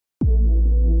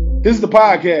This is the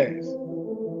podcast,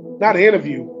 not an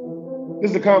interview.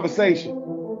 This is a conversation.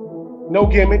 No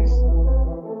gimmicks,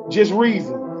 just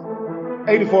reasons.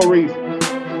 84 reasons.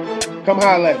 Come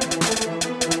holler at me.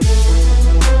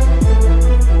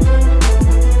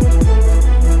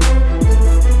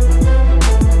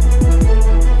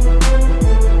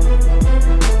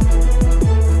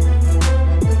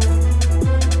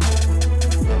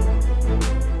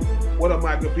 What up,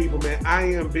 my good people, man? I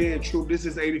am being true. This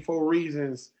is 84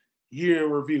 Reasons Year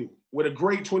in Review. With a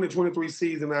great 2023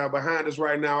 season behind us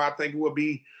right now, I think it would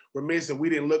be remiss if we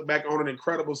didn't look back on an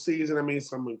incredible season. I mean,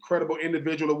 some incredible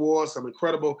individual awards, some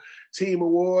incredible team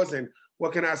awards, and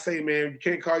what can I say, man? You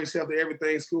can't call yourself the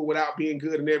everything school without being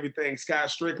good in everything. Scott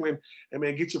Strickland, and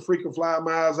man, get your freaking fly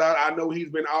miles out. I know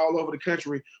he's been all over the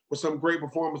country with some great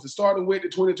performances, starting with the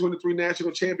 2023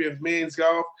 national champion of men's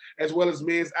golf, as well as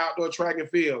men's outdoor track and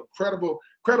field. Incredible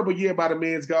year by the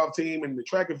men's golf team, and the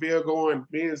track and field going,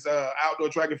 men's outdoor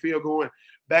track and field going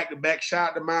back to back.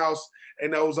 Shot the mouse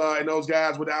and those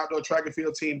guys with the outdoor track and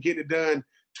field team getting it done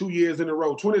 2 years in a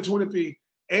row. 2023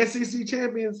 SEC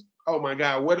champions. Oh my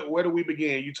God, where do we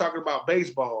begin? You're talking about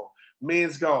baseball,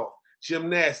 men's golf,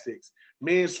 gymnastics,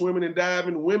 men's swimming and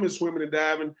diving, women's swimming and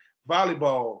diving,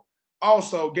 volleyball.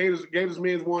 Also, Gators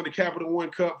men's won the Capital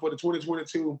One Cup for the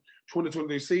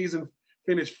 2022-2023 season.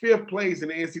 Finished fifth place in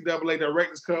the NCAA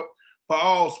Directors Cup for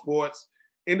all sports.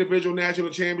 Individual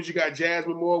national champions, you got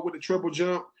Jasmine Moore with the triple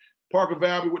jump, Parker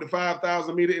Valby with the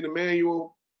 5,000 meter in the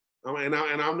manual. And I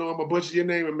know I'm going to butcher your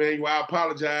name, Emmanuel. I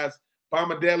apologize.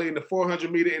 Bomadelli in the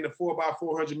 400 meter and the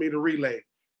 4x400 meter relay.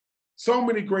 So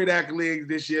many great accolades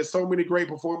this year, so many great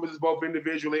performances, both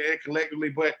individually and collectively.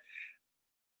 But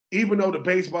even though the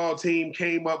baseball team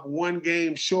came up one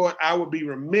game short, I would be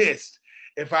remiss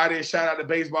if I didn't shout out the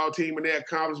baseball team and their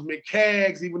accomplishment.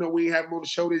 Cags, even though we didn't have them on the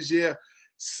show this year,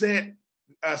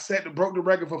 broke the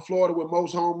record for Florida with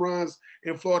most home runs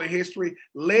in Florida history,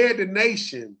 led the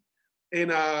nation in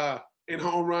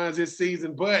home runs this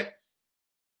season. But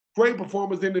great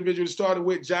performance individually, starting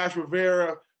with Josh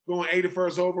Rivera going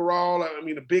 81st overall. I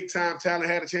mean, a big-time talent.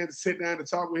 Had a chance to sit down and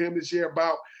talk with him this year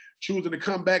about choosing to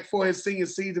come back for his senior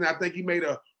season. I think he made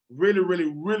a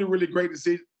really great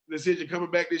decision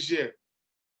coming back this year.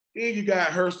 Then you got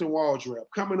Hurston Waldrep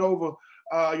coming over,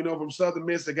 from Southern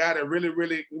Miss, a guy that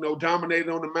really, dominated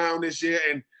on the mound this year.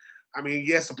 And, I mean,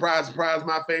 yes, surprise,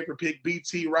 my favorite pick,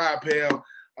 BT Ripel,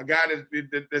 a guy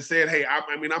that said, hey,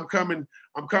 I'm coming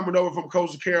over from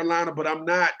Coastal Carolina, but I'm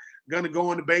not going to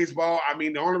go into baseball. I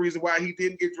mean, the only reason why he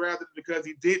didn't get drafted is because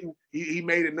he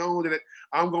made it known that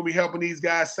I'm going to be helping these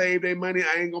guys save their money.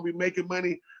 I ain't going to be making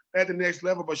money at the next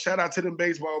level. But shout out to them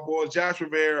baseball boys, Josh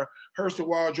Rivera, Hurston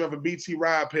Waldrep, and BT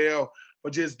Ripel for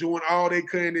just doing all they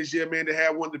could this year, man, to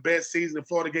have one of the best seasons in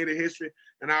Florida Gator history.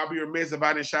 And I'll be remiss if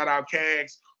I didn't shout out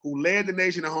Cags, who led the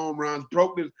nation in home runs,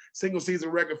 broke the single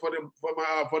season record for them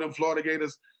Florida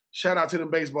Gators. Shout out to them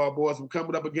baseball boys. I'm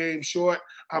coming up a game short.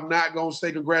 I'm not going to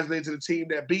say congratulations to the team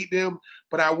that beat them,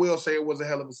 but I will say it was a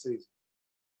hell of a season.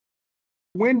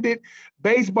 When did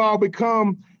baseball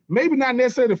become maybe not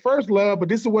necessarily the first love, but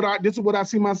this is what I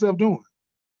see myself doing?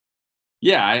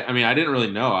 Yeah, I mean, I didn't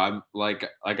really know. I'm like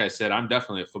I said, I'm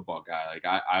definitely a football guy. Like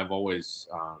I've always,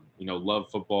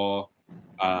 loved football.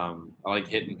 I like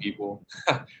hitting people,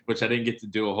 which I didn't get to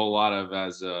do a whole lot of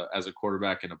as a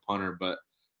quarterback and a punter. But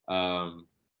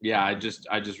yeah, I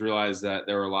just realized that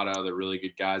there were a lot of other really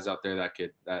good guys out there that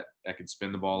could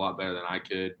spin the ball a lot better than I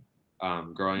could.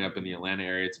 Growing up in the Atlanta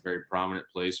area, it's a very prominent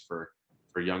place for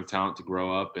young talent to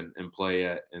grow up and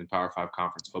play in Power 5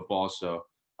 conference football. So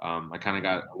I kind of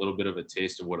got a little bit of a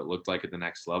taste of what it looked like at the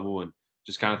next level, and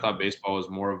just kind of thought baseball was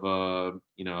more of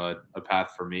a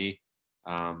path for me.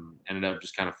 Ended up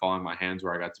just kind of falling in my hands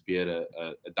where I got to be at a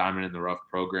diamond in the rough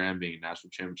program, being a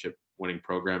national championship winning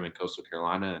program in Coastal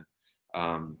Carolina,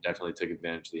 and definitely took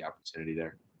advantage of the opportunity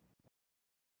there.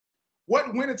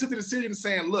 What went into the decision of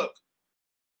saying, look,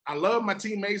 I love my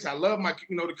teammates, I love my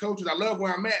the coaches, I love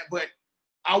where I'm at, but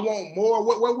I want more?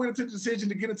 What went into the decision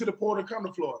to get into the portal and come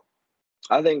to Florida?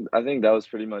 I think that was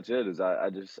pretty much it. I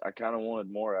kind of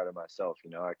wanted more out of myself.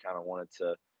 I kind of wanted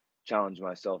to challenge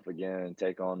myself again and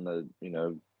take on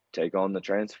the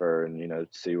transfer and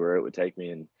see where it would take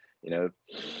me. And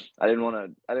I didn't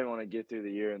want to get through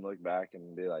the year and look back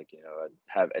and be like I'd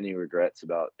have any regrets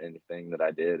about anything that I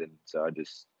did. And so I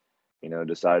just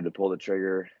decided to pull the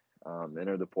trigger,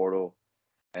 enter the portal.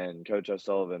 And Coach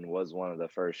O'Sullivan was one of the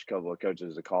first couple of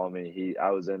coaches to call me.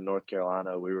 I was in North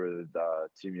Carolina. We were the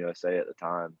Team USA at the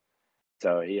time.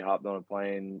 So he hopped on a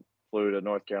plane, flew to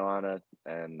North Carolina,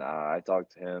 and I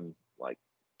talked to him like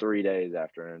 3 days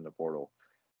after entering the portal.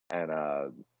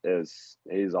 and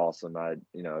he's awesome.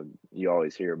 You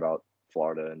always hear about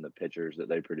Florida and the pitchers that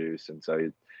they produce, and so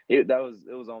it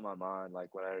was on my mind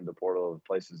like when I entered the portal of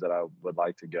places that I would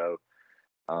like to go.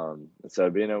 And so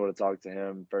being able to talk to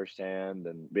him firsthand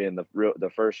and being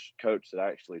the first coach that I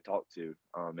actually talked to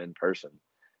in person,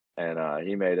 and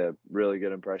he made a really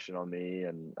good impression on me,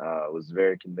 and was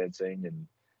very convincing,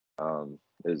 and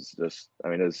is just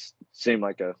it seemed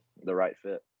like the right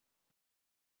fit.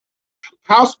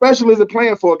 How special is it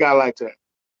playing for a guy like that?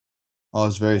 Oh,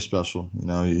 it's very special. You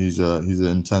know, he's an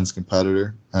intense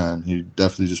competitor, and he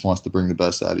definitely just wants to bring the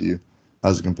best out of you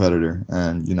as a competitor.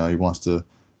 And you know, he wants to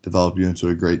develop you into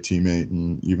a great teammate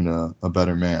and even a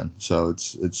better man. So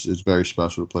it's very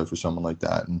special to play for someone like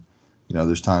that. And you know,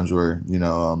 there's times where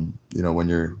when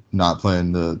you're not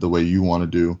playing the way you want to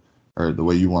do or the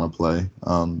way you want to play,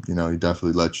 he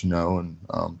definitely lets you know, and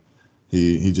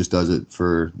he just does it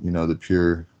for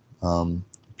the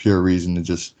pure reason to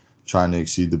just trying to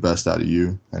exceed the best out of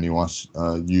you, and he wants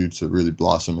you to really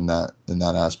blossom in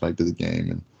that aspect of the game.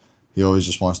 And he always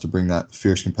just wants to bring that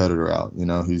fierce competitor out. You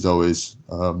know, he's always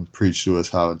preached to us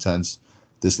how intense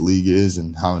this league is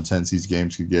and how intense these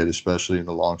games could get, especially in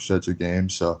the long stretch of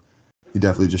games. So he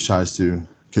definitely just tries to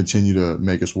continue to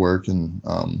make us work and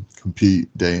compete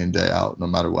day in, day out, no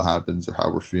matter what happens or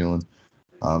how we're feeling.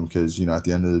 Because at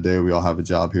the end of the day, we all have a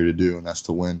job here to do, and that's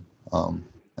to win.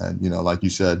 And like you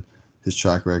said, his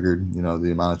track record,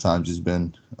 the amount of times he's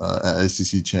been an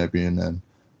SEC champion,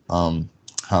 and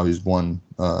how he's won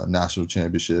national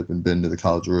championship and been to the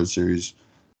College World Series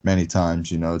many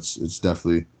times. It's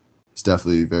definitely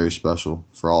very special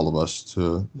for all of us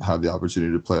to have the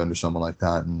opportunity to play under someone like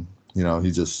that. And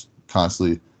he just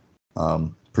constantly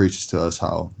preaches to us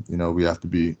how we have to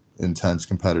be intense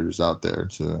competitors out there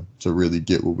to really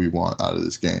get what we want out of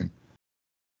this game.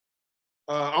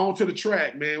 On to the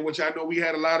track, man, which I know we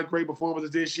had a lot of great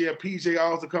performances this year. PJ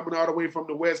also coming all the way from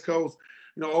the West Coast,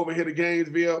 over here to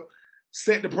Gainesville,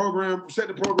 set the program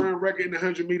record in the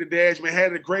 100-meter dash, man,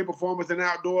 had a great performance in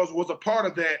outdoors, was a part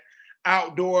of that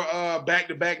outdoor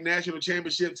back-to-back national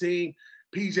championship team.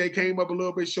 PJ came up a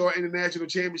little bit short in the national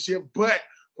championship, but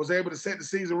was able to set the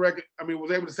season record.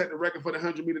 Was able to set the record for the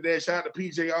 100-meter dash. Shout out to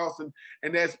PJ Austin,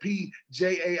 and that's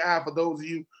PJAI for those of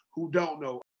you who don't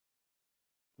know.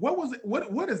 What was it?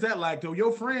 What is that like though?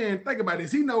 Your friend, think about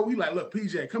this. He know we like, look,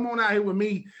 PJ, come on out here with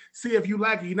me. See if you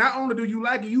like it. Not only do you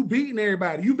like it, you beating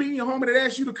everybody. You beating your homie that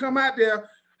asked you to come out there.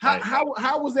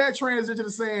 How was that transition to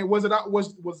saying? Was the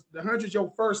 100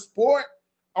 your first sport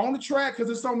on the track? Because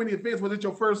there's so many events. Was it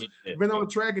your first event on the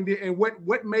track? And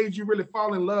what made you really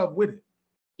fall in love with it?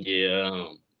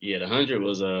 Yeah, the 100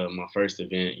 was my first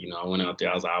event. I went out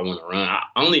there. I was like, I want to run. I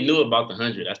only knew about the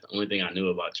 100. That's the only thing I knew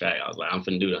about track. I was like, I'm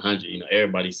finna do the 100.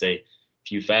 Everybody say,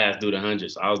 if you fast, do the 100.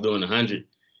 So I was doing the 100.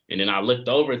 And then I looked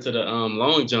over to the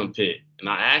long jump pit. And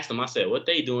I asked him, I said, what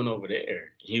they doing over there? And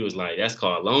he was like, that's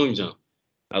called long jump.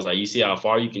 I was like, you see how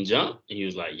far you can jump? And he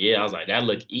was like, yeah. I was like, that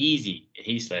look easy. And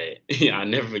he said, I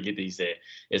never forget that he said,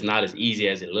 it's not as easy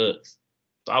as it looks.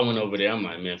 So I went over there. I'm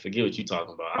like, man, forget what you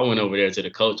talking about. I went over there to the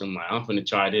coach. I'm like, I'm finna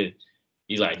try this.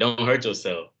 He's like, don't hurt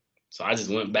yourself. So I just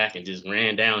went back and just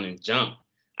ran down and jumped.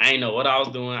 I didn't know what I was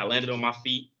doing. I landed on my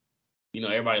feet.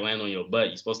 Everybody land on your butt.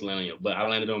 You're supposed to land on your butt. I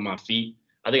landed on my feet.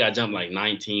 I think I jumped like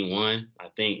 19-1. I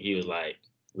think he was like,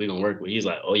 we're going to work with you. He's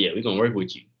like, oh, yeah, we're going to work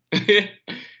with you.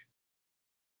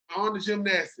 On the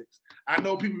gymnastics. I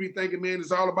know people be thinking, man,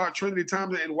 it's all about Trinity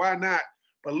Thompson, and why not?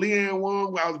 But Leanne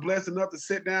Wong, I was blessed enough to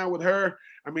sit down with her.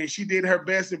 She did her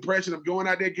best impression of going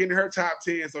out there getting her top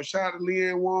 10. So shout out to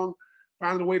Leanne Wong,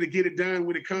 finding a way to get it done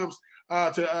when it comes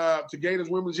to Gators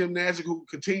women's gymnastics, who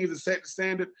continues to set the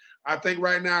standard. I think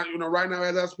right now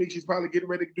as I speak, she's probably getting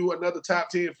ready to do another top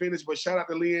 10 finish. But shout out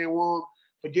to Leanne Wong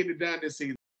for getting it done this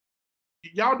season.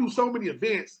 Y'all do so many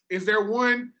events. Is there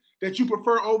one that you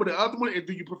prefer over the other one? And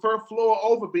do you prefer floor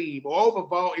over beam or over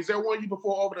vault? Is there one you prefer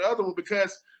over the other one?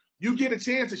 Because you get a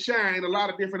chance to shine in a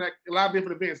lot of different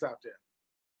events out there.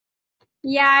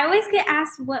 Yeah, I always get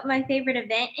asked what my favorite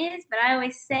event is, but I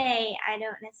always say I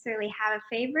don't necessarily have a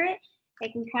favorite.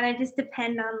 It can kind of just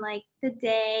depend on like the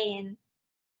day and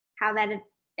how that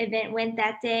event went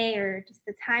that day, or just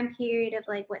the time period of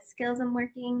like what skills I'm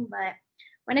working. But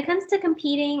when it comes to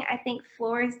competing, I think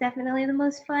floor is definitely the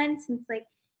most fun, since like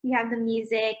you have the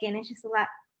music and it's just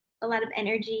a lot of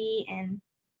energy and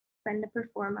fun to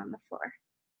perform on the floor.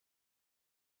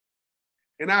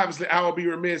 And obviously, I would be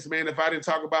remiss, man, if I didn't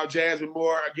talk about Jasmine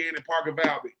Moore again in Parker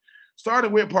Valby.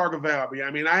 Starting with Parker Valby.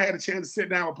 I had a chance to sit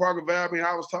down with Parker Valby, and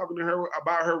I was talking to her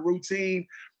about her routine.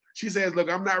 She says, look,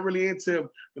 I'm not really into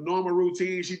the normal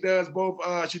routine. She does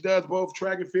both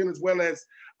track and field as well as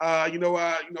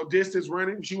distance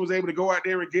running. She was able to go out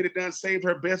there and get it done, saved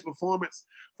her best performance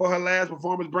for her last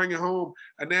performance, bringing home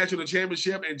a national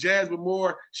championship. And Jasmine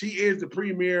Moore, she is the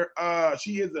premier.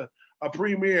 She is a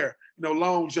premier,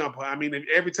 long jumper. I mean,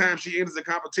 every time she enters a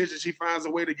competition, she finds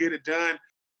a way to get it done.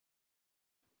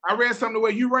 I read something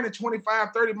where you running 25,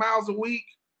 30 miles a week.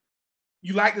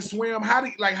 You like to swim. How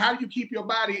do you keep your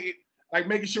body like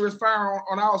making sure it's firing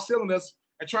on all cylinders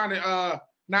and trying to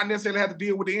not necessarily have to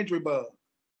deal with the injury bug?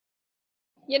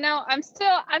 I'm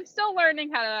still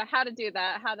learning how to do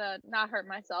that, how to not hurt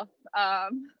myself.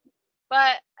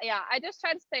 But yeah, I just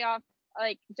try to stay off,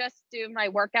 just do my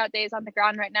workout days on the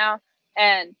ground right now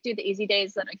and do the easy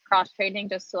days that I cross training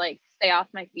just to stay off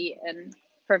my feet and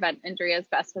prevent injury as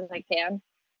best as I can.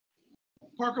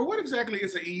 Parker, what exactly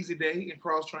is an easy day in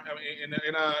cross training?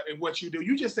 In what you do?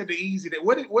 You just said the easy day.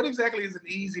 What exactly is an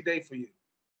easy day for you?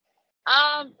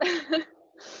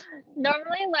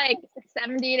 Normally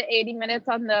 70 to 80 minutes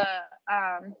on the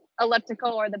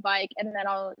elliptical or the bike, and then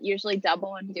I'll usually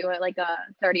double and do it a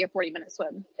 30 or 40 minute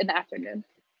swim in the afternoon.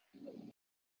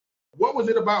 What was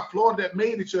it about Florida that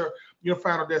made it your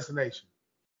final destination?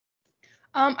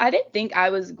 I didn't think I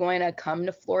was going to come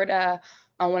to Florida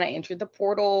when I entered the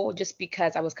portal, just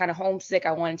because I was kind of homesick.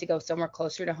 I wanted to go somewhere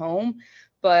closer to home.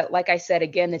 But like I said,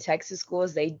 again, the Texas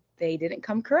schools, they didn't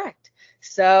come correct.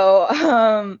 So,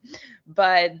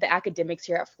 but the academics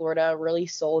here at Florida really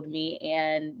sold me,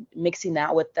 and mixing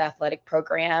that with the athletic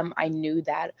program, I knew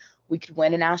that we could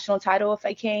win a national title if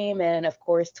I came. And of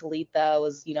course, Talitha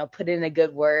was, put in a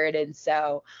good word. And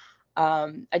so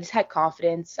I just had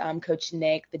confidence. Coach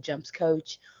Nick, the jumps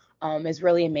coach, is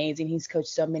really amazing. He's coached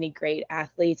so many great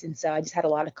athletes. And so I just had a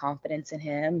lot of confidence in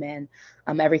him, and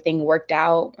everything worked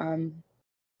out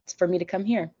for me to come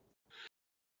here.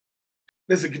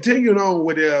 Listen, continuing on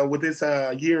with this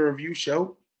year review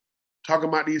show, talking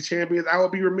about these champions, I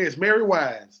would be remiss. Mary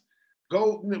Wise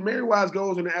goes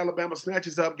into Alabama,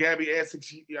 snatches up Gabby Essex.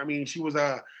 She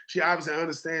obviously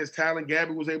understands talent.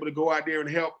 Gabby was able to go out there and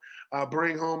help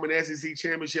bring home an SEC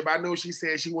championship. I know she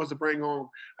said she wants to bring home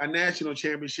a national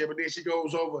championship, and then she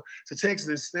goes over to Texas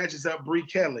and snatches up Bree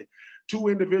Kelly. Two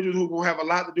individuals who are going to have a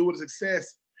lot to do with the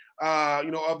success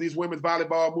of these women's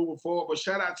volleyball moving forward. But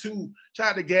shout out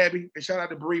to Gabby and shout out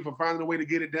to Bree for finding a way to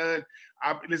get it done.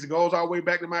 It goes all the way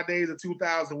back to my days of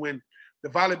 2000 when the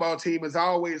volleyball team has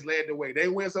always led the way. They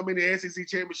win so many SEC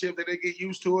championships that they get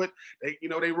used to it.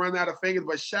 They run out of fingers.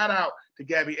 But shout out to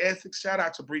Gabby Essex. Shout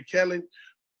out to Bree Kelly.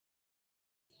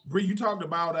 Bree, you talked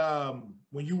about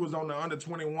when you was on the under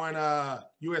 21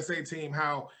 USA team,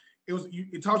 how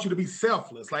it taught you to be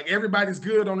selfless. Like, everybody's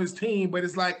good on this team, but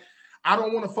it's like, I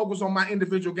don't want to focus on my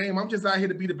individual game. I'm just out here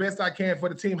to be the best I can for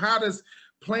the team. How does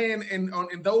playing in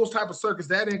those type of circuits,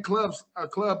 that in club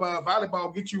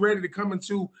volleyball, get you ready to come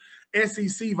into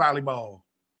SEC volleyball?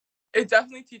 It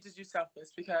definitely teaches you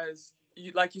selfless because,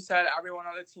 like you said, everyone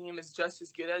on the team is just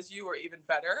as good as you or even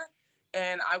better.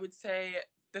 And I would say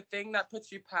the thing that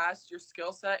puts you past your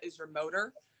skill set is your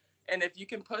motor. And if you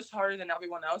can push harder than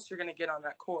everyone else, you're going to get on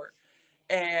that court.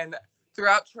 And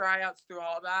throughout tryouts, through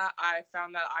all that, I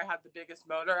found that I had the biggest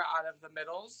motor out of the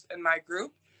middles in my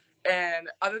group. And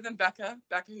other than Becca,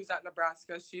 who's at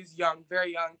Nebraska, she's young,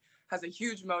 very young, has a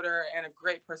huge motor and a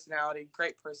great personality,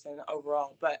 great person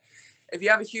overall. But if you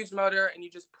have a huge motor and you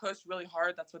just push really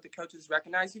hard, that's what the coaches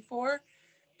recognize you for.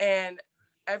 And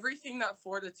everything that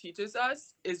Florida teaches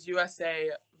us is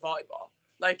USA volleyball.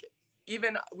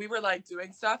 Even we were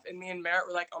doing stuff, and me and Merritt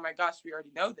were like, oh my gosh, we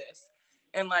already know this.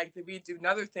 And we do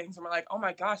other things and we're like, oh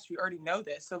my gosh, we already know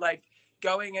this. So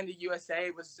going into USA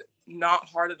was not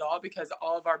hard at all because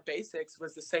all of our basics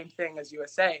was the same thing as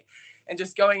USA. And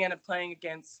just going in and playing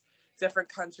against different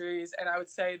countries. And I would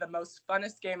say the most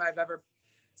funnest game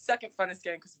second funnest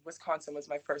game, because Wisconsin was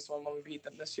my first one when we beat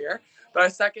them this year. But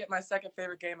my second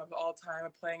favorite game of all time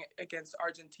of playing against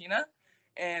Argentina.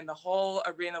 And the whole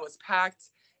arena was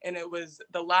packed. And it was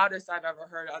the loudest I've ever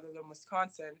heard other than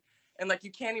Wisconsin. And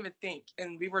you can't even think.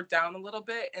 And we were down a little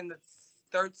bit in the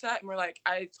third set. And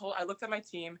I looked at my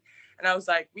team and I was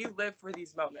like, we live for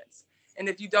these moments. And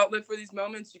if you don't live for these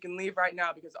moments, you can leave right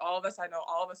now, because all of us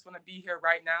want to be here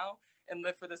right now and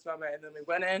live for this moment. And then we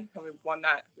went in and we won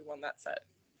that set.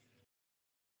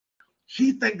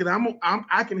 She think that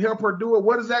I can help her do it.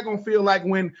 What is that going to feel like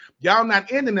when y'all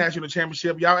not in the national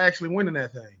championship, y'all actually winning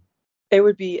that thing? It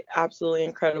would be absolutely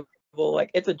incredible.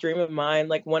 It's a dream of mine.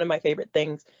 One of my favorite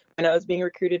things when I was being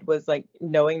recruited was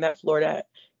knowing that Florida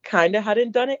kind of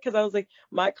hadn't done it, because I was like,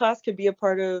 my class could be a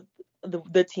part of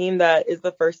the team that is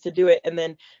the first to do it. And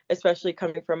then especially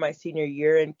coming from my senior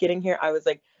year and getting here, I was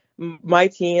like, my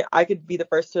team, I could be the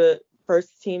first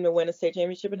first team to win a state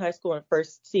championship in high school and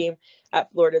first team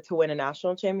at Florida to win a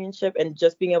national championship. And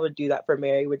just being able to do that for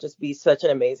Mary would just be such an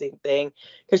amazing thing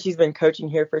because she's been coaching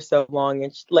here for so long.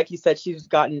 And like you said, she's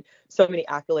gotten so many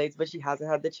accolades, but she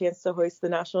hasn't had the chance to hoist the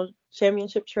national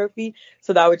championship trophy.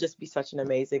 So that would just be such an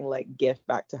amazing like gift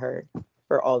back to her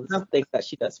for all the things that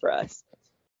she does for us.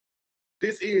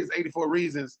 This is 84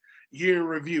 Reasons Year in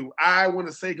Review. I want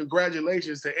to say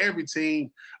congratulations to every team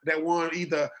that won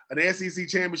either an SEC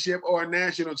championship or a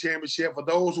national championship. For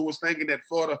those who was thinking that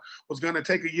Florida was going to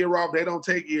take a year off, they don't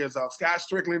take years off. Scott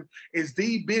Strickland is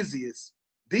the busiest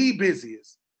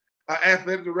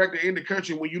athletic director in the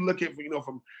country. When you look at,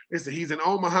 from listen, he's in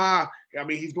Omaha. I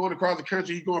mean, he's going across the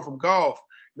country. He's going from golf.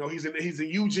 He's in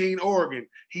Eugene, Oregon.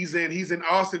 He's in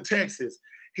Austin, Texas.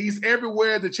 He's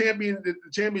everywhere the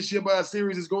championship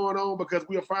series is going on because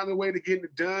we are finding a way to get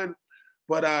it done.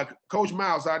 But Coach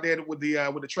Miles out there with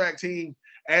the track team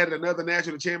added another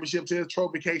national championship to his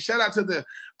trophy case. Shout out to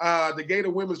the Gator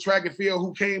women's track and field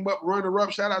who came up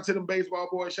runner-up. Shout out to them baseball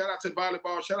boys. Shout out to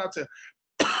volleyball. Shout out to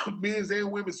men's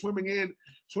and women's swimming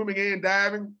and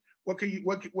diving. What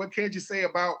can't you say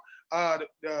about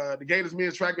the Gators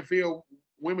men's track and field,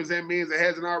 women's and men's, that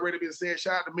hasn't already been said?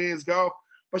 Shout out to men's golf.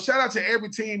 But shout out to every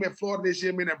team at Florida this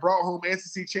year, man, that brought home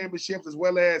SEC championships as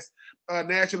well as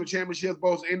national championships,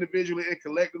 both individually and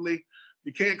collectively.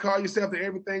 You can't call yourself the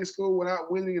everything school without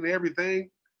winning in everything.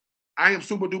 I am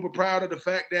super duper proud of the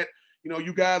fact that,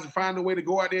 you guys are finding a way to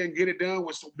go out there and get it done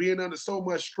with being under so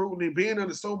much scrutiny, being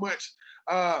under so much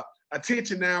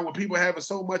attention now when people having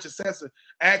so much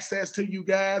access to you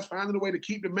guys, finding a way to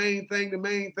keep the main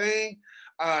thing.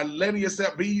 Letting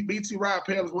yourself be. BT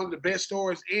Rappel is one of the best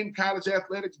stories in college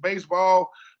athletics, baseball.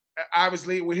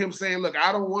 Obviously, with him saying, look,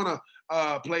 I don't want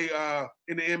to play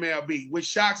in the MLB, which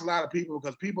shocks a lot of people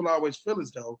because people always feel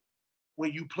as though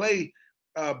when you play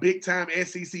big-time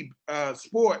SEC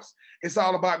sports, it's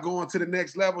all about going to the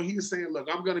next level. He's saying, look,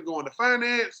 I'm going to go into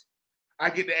finance. I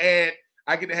get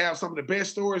to have some of the best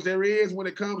stories there is when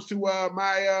it comes to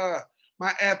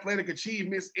my athletic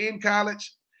achievements in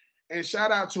college. And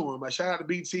shout out to him. Shout out to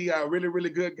BT. Really, really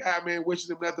good guy, man.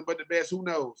 Wishing him nothing but the best. Who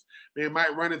knows? Man,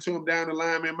 might run into him down the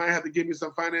line. Man, might have to give me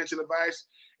some financial advice.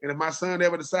 And if my son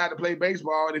ever decide to play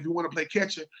baseball, and if you want to play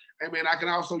catcher, hey, man, I can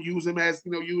also use him as,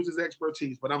 use his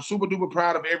expertise. But I'm super duper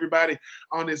proud of everybody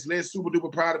on this list. Super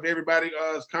duper proud of everybody's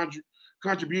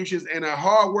contributions and a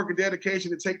hard work and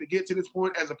dedication to get to this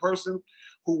point as a person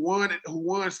who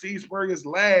won Steve Spurrier's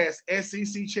last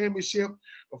SEC championship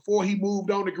before he moved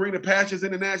on to greener pastures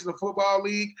in the National Football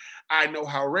League. I know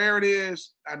how rare it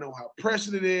is. I know how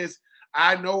precious it is.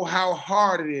 I know how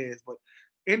hard it is. But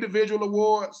individual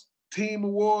awards, team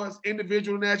awards,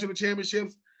 individual national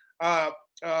championships,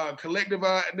 collective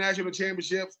national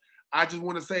championships, I just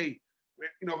want to say,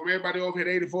 from everybody over here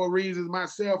at 84 Reasons,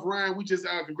 myself, Ryan, we just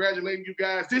congratulating you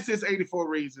guys. This is 84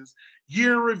 Reasons,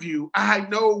 year in review. I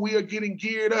know we are getting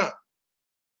geared up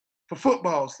for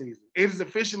football season. It is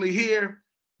officially here,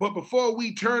 but before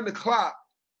we turn the clock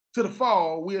to the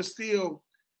fall, we are still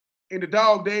in the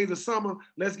dog days of summer.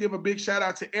 Let's give a big shout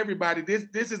out to everybody.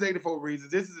 This is 84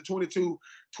 Reasons. This is the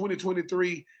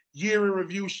 2023 year in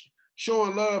review,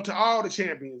 showing love to all the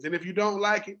champions. And if you don't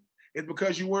like it, it's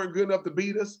because you weren't good enough to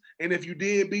beat us. And if you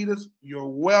did beat us, you're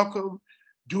welcome.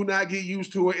 Do not get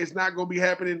used to it. It's not going to be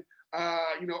happening,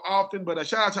 often. But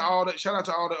shout out to all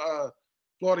the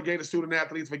Florida Gators student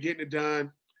athletes for getting it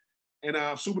done. And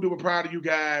I'm super duper proud of you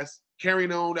guys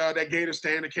carrying on that Gator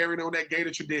standard, carrying on that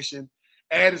Gator tradition,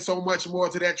 adding so much more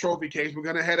to that trophy case. We're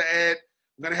gonna have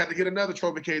to get another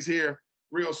trophy case here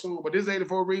real soon. But this is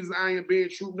 84 Reasons I Am Being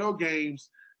True. No games,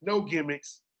 no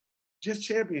gimmicks. Just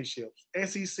championships,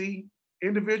 SEC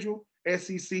individual,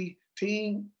 SEC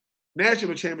team,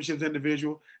 national championships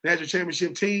individual, national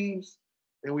championship teams,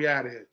 and we out of here.